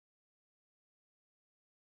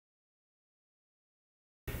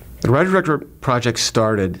The Writer-Director Project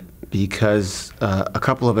started because a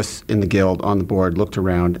couple of us in the Guild on the board looked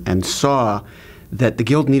around and saw that the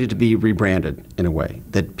Guild needed to be rebranded in a way,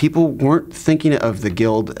 that people weren't thinking of the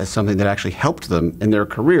Guild as something that actually helped them in their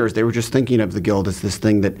careers. They were just thinking of the Guild as this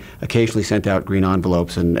thing that occasionally sent out green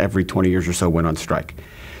envelopes and every 20 years or so went on strike.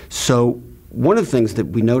 So one of the things that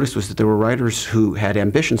we noticed was that there were writers who had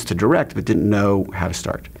ambitions to direct but didn't know how to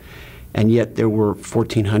start. And yet there were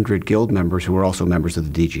 1,400 Guild members who were also members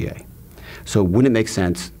of the DGA. So wouldn't it make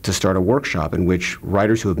sense to start a workshop in which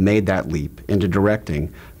writers who have made that leap into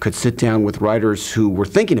directing could sit down with writers who were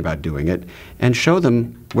thinking about doing it and show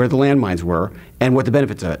them where the landmines were and what the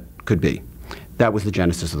benefits of it could be? That was the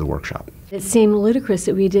genesis of the workshop. It seemed ludicrous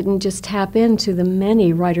that we didn't just tap into the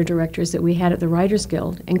many writer-directors that we had at the Writers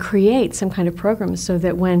Guild and create some kind of program so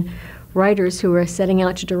that when writers who are setting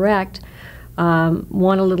out to direct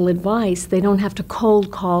want a little advice, they don't have to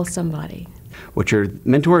cold call somebody. What your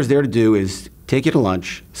mentor is there to do is take you to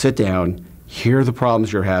lunch, sit down, hear the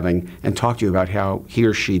problems you're having, and talk to you about how he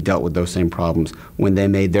or she dealt with those same problems when they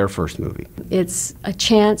made their first movie. It's a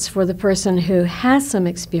chance for the person who has some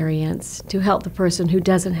experience to help the person who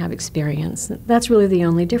doesn't have experience. That's really the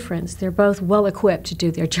only difference. They're both well equipped to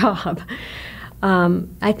do their job.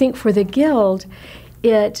 I think for the Guild,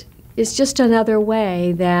 it is just another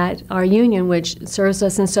way that our union, which serves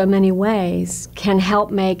us in so many ways, can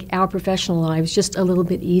help make our professional lives just a little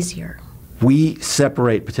bit easier. We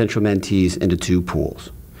separate potential mentees into two pools.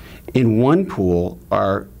 In one pool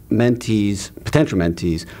are mentees, potential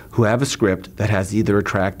mentees, who have a script that has either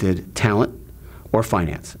attracted talent or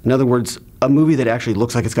finance. In other words, a movie that actually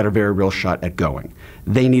looks like it's got a very real shot at going.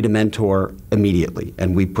 They need a mentor immediately,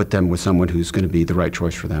 and we put them with someone who's going to be the right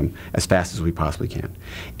choice for them as fast as we possibly can.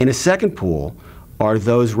 In a second pool are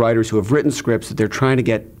those writers who have written scripts that they're trying to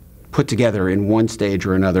get put together in one stage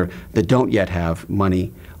or another that don't yet have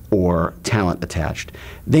money or talent attached.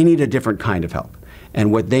 They need a different kind of help.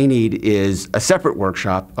 And what they need is a separate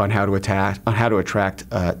workshop on how to attract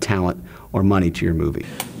talent or money to your movie.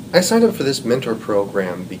 I signed up for this mentor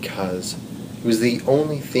program because it was the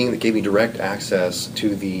only thing that gave me direct access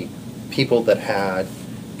to the people that had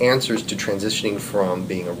answers to transitioning from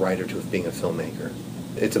being a writer to being a filmmaker.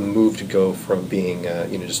 It's a move to go from being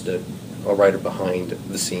just a writer behind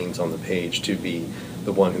the scenes on the page to be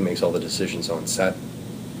the one who makes all the decisions on set.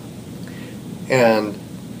 And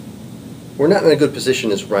we're not in a good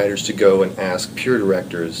position as writers to go and ask pure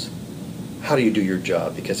directors, how do you do your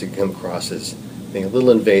job? Because it can come across as being a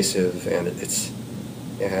little invasive, and it's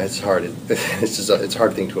hard. It's a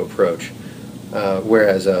hard thing to approach.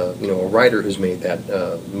 Whereas a writer who's made that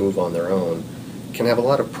move on their own can have a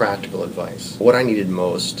lot of practical advice. What I needed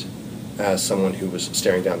most, as someone who was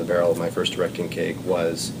staring down the barrel of my first directing gig,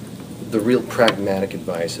 was the real pragmatic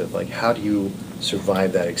advice of like, how do you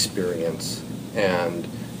survive that experience and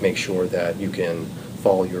make sure that you can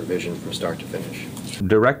follow your vision from start to finish.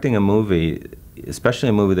 Directing a movie, especially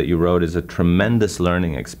a movie that you wrote, is a tremendous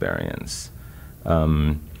learning experience.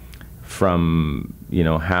 From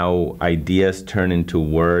how ideas turn into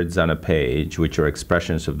words on a page, which are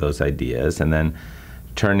expressions of those ideas, and then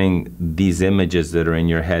turning these images that are in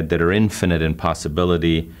your head that are infinite in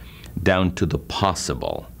possibility down to the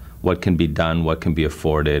possible. What can be done, what can be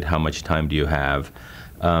afforded, how much time do you have?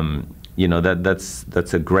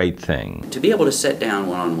 That's a great thing. To be able to sit down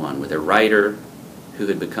one-on-one with a writer who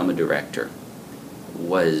had become a director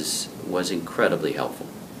was incredibly helpful.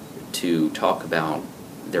 To talk about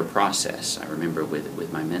their process. I remember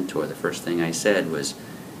with my mentor, the first thing I said was,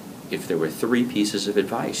 if there were 3 pieces of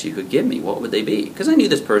advice you could give me, what would they be? Because I knew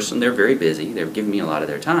this person, they're very busy, they were giving me a lot of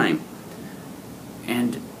their time.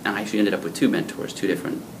 And I actually ended up with 2 mentors, two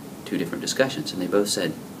different discussions, and they both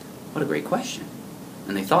said, what a great question.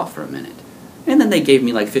 And they thought for a minute. And then they gave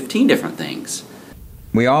me like 15 different things.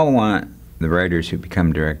 We all want the writers who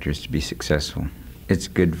become directors to be successful. It's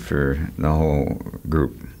good for the whole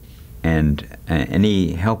group. And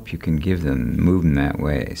any help you can give them, move them that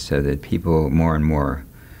way so that people more and more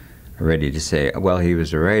are ready to say, well, he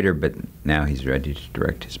was a writer, but now he's ready to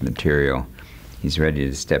direct his material. He's ready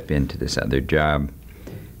to step into this other job.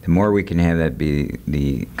 The more we can have that be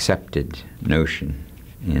the accepted notion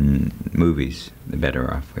in movies, the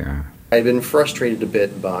better off we are. I've been frustrated a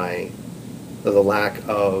bit by the lack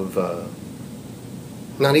of,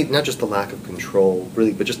 not just the lack of control,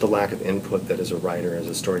 really, but just the lack of input that as a writer, as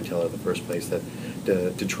a storyteller in the first place, that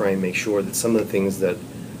to try and make sure that some of the things that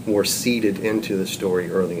were seeded into the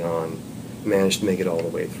story early on managed to make it all the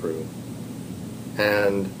way through.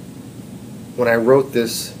 And when I wrote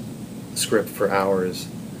this script for Hours,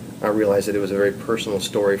 I realized that it was a very personal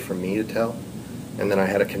story for me to tell, and then I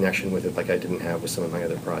had a connection with it like I didn't have with some of my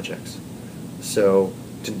other projects. So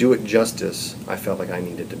to do it justice, I felt like I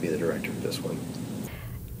needed to be the director of this one.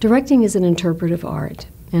 Directing is an interpretive art,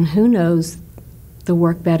 and who knows the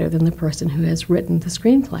work better than the person who has written the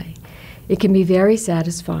screenplay? It can be very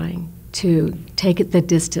satisfying to take it the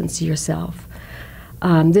distance yourself.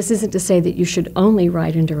 This isn't to say that you should only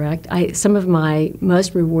write and direct. Some of my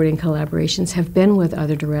most rewarding collaborations have been with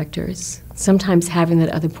other directors. Sometimes having that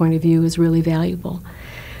other point of view is really valuable.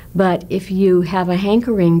 But if you have a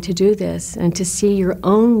hankering to do this and to see your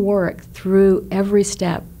own work through every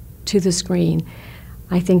step to the screen,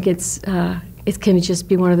 I think it can just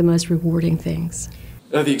be one of the most rewarding things.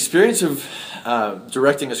 The experience of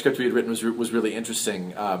directing a script we had written was really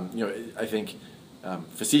interesting. I think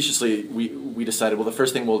facetiously we decided, well, the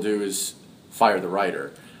first thing we'll do is fire the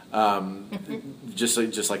writer, just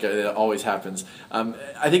like it always happens. I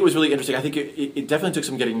think it was really interesting. I think it definitely took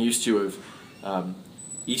some getting used to of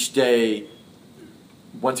each day.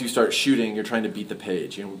 Once you start shooting, you're trying to beat the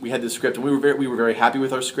page. We had this script, and we were very happy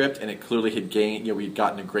with our script, and it clearly had gained. We'd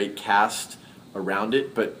gotten a great cast around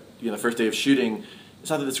it, but the first day of shooting, it's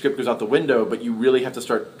not that the script goes out the window, but you really have to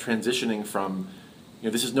start transitioning from,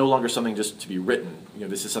 this is no longer something just to be written.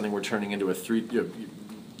 This is something we're turning into a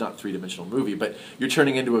not three-dimensional movie, but you're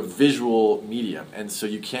turning into a visual medium, and so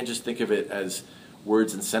you can't just think of it as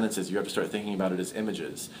words and sentences. You have to start thinking about it as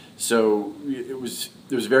images. So it was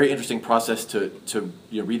a very interesting process to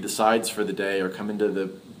read the sides for the day or come into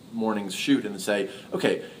the morning's shoot and say,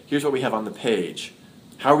 okay, here's what we have on the page.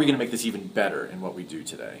 How are we going to make this even better in what we do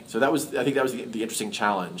today? So I think that was the interesting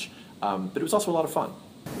challenge, but it was also a lot of fun.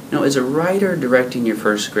 As a writer directing your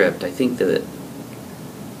first script, I think that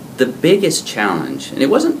the biggest challenge, and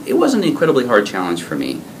it wasn't an incredibly hard challenge for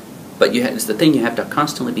me, but it's the thing you have to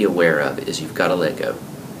constantly be aware of, is you've got to let go.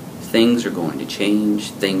 Things are going to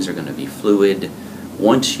change, things are going to be fluid.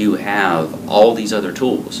 Once you have all these other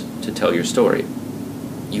tools to tell your story,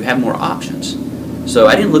 you have more options. So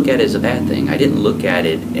I didn't look at it as a bad thing. I didn't look at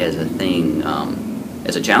it as a thing,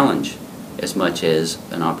 as a challenge, as much as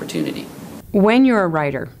an opportunity. When you're a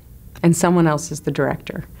writer and someone else is the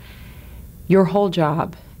director, your whole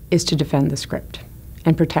job is to defend the script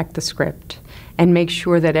and protect the script and make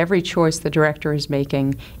sure that every choice the director is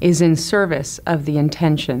making is in service of the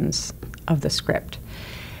intentions of the script.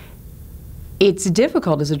 It's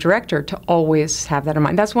difficult as a director to always have that in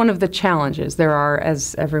mind. That's one of the challenges. There are,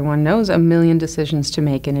 as everyone knows, a million decisions to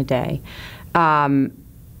make in a day. And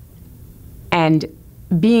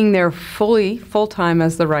being there full-time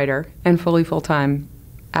as the writer and fully full-time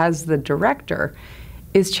as the director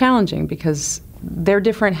is challenging because they're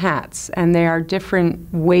different hats and they are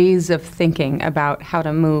different ways of thinking about how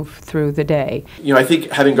to move through the day. I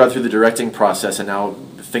think having gone through the directing process and now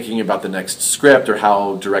thinking about the next script or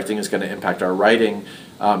how directing is going to impact our writing,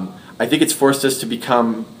 I think it's forced us to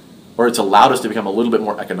become, or it's allowed us to become a little bit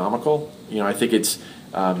more economical. I think it's,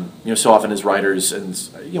 so often as writers, and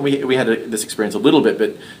we had this experience a little bit,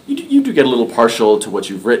 but you do get a little partial to what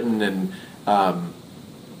you've written and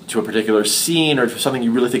to a particular scene or to something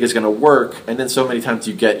you really think is going to work, and then so many times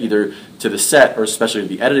you get either to the set or especially to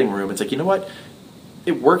the editing room, it's like, you know what,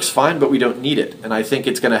 it works fine, but we don't need it. And I think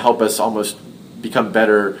it's going to help us almost become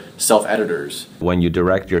better self-editors. When you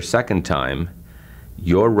direct your second time,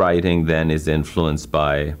 your writing then is influenced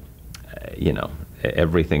by,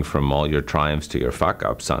 everything from all your triumphs to your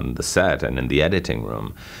fuck-ups on the set and in the editing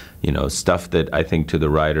room. Stuff that I think to the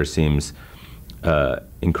writer seems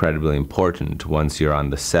incredibly important once you're on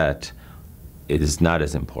the set, it is not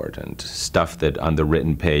as important. Stuff that on the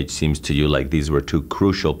written page seems to you like these were two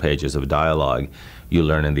crucial pages of dialogue, you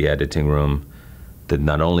learn in the editing room that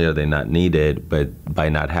not only are they not needed, but by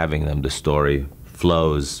not having them, the story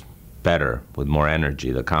flows better, with more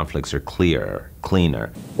energy. The conflicts are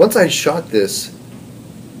cleaner. Once I shot this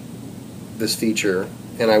feature,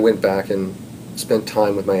 and I went back and spent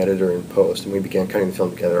time with my editor in post, and we began cutting the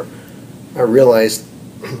film together, I realized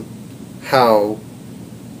how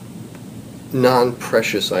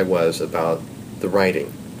non-precious I was about the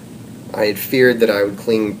writing. I had feared that I would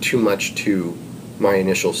cling too much to my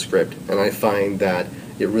initial script, and I find that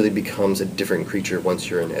it really becomes a different creature once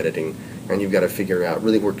you're in editing, and you've got to figure out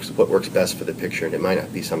really what works best for the picture, and it might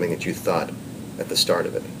not be something that you thought at the start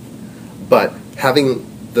of it. But having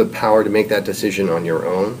the power to make that decision on your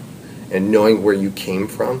own, and knowing where you came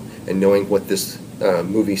from, and knowing what this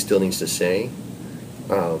movie still needs to say,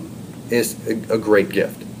 is a great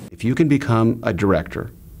gift. If you can become a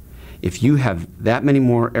director, if you have that many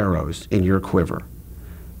more arrows in your quiver,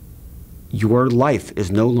 your life is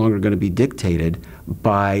no longer going to be dictated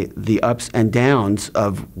by the ups and downs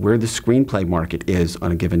of where the screenplay market is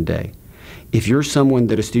on a given day. If you're someone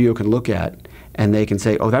that a studio can look at and they can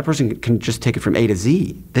say, oh, that person can just take it from A to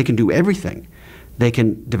Z. They can do everything. They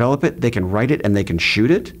can develop it, they can write it, and they can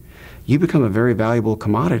shoot it. You become a very valuable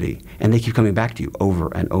commodity, and they keep coming back to you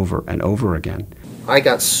over and over and over again. I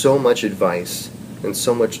got so much advice and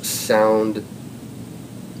so much sound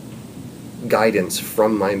guidance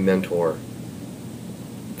from my mentor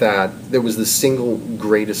that there was the single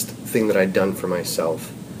greatest thing that I'd done for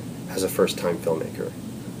myself as a first-time filmmaker.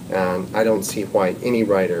 And I don't see why any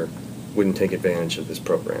writer wouldn't take advantage of this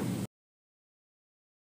program.